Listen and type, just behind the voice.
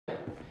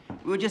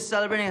We were just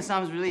celebrating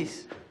Sam's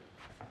release.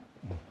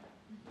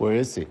 Where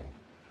is he?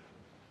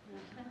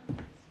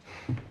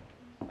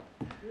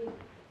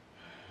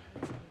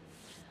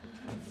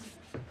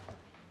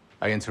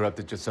 I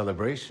interrupted your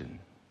celebration.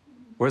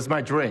 Where's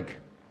my drink?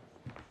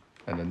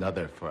 And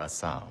another for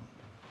Sahm.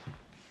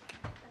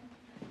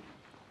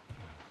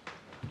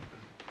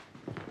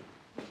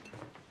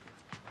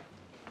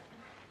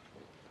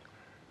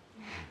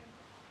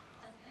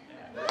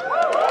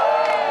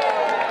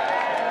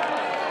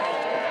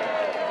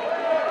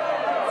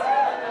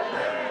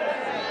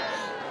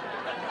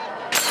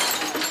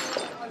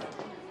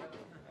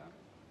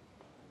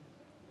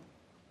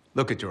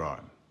 Look at your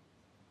arm.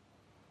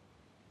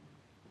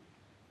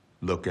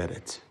 Look at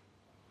it.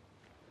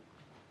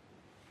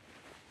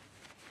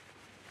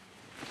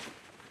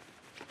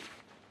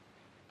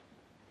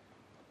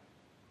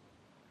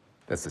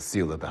 That's the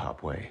seal of the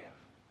Hopway.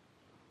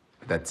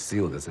 But that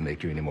seal doesn't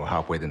make you any more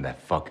Hopway than that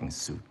fucking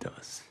suit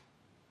does.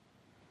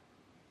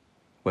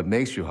 What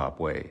makes you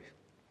Hopway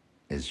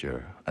is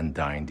your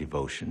undying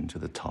devotion to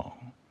the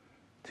Tong,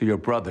 to your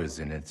brothers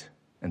in it,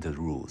 and to the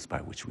rules by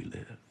which we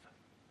live.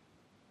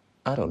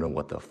 I don't know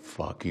what the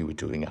fuck you were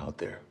doing out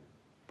there,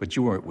 but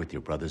you weren't with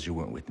your brothers, you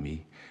weren't with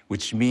me,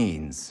 which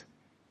means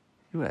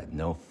you had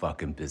no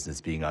fucking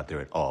business being out there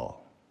at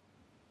all.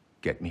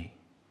 Get me?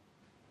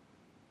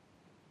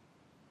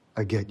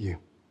 I get you.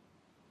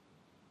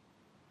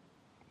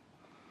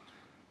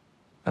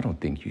 I don't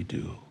think you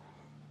do.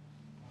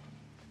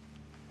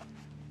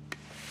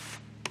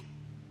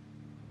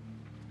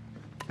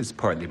 It's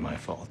partly my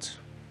fault.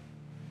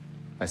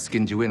 I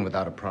skinned you in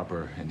without a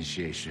proper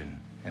initiation,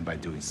 and by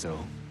doing so,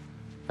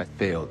 I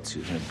failed to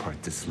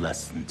impart this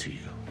lesson to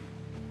you.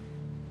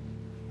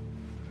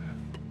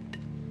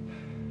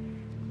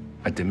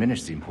 I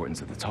diminished the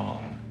importance of the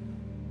Tong.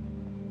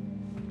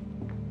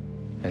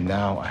 And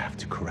now I have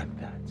to correct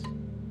that.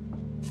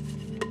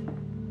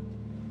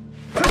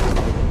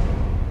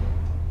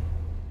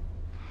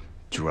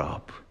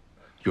 Drop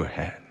your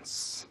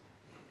hands.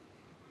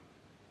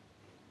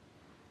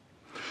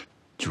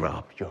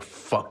 Drop your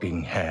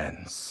fucking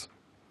hands.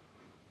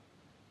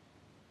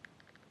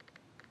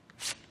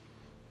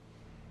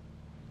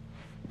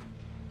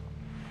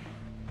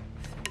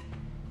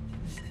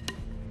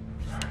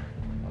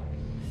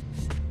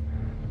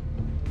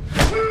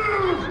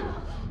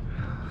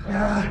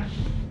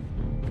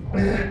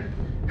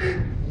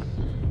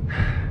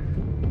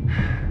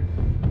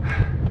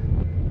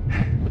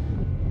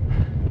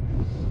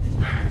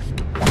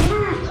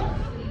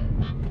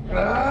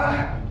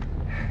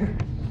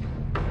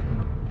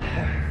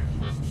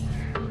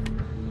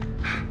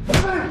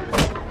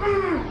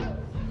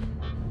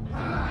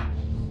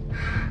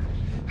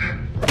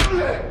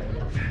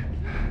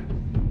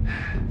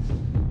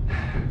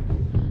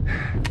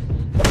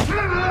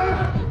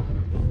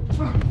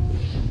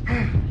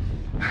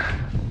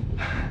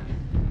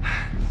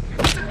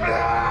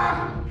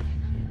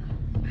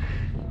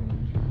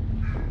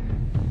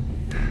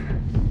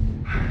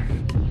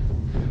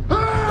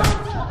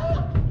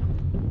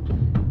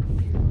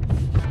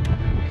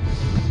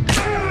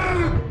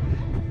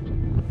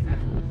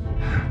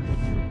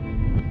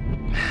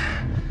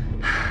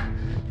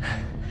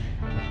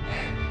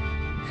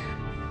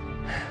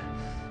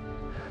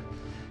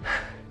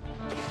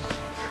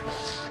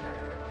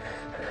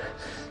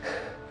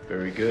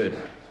 Very good.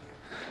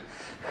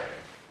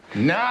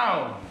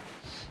 Now,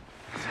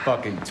 it's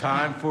fucking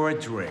time for a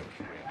drink.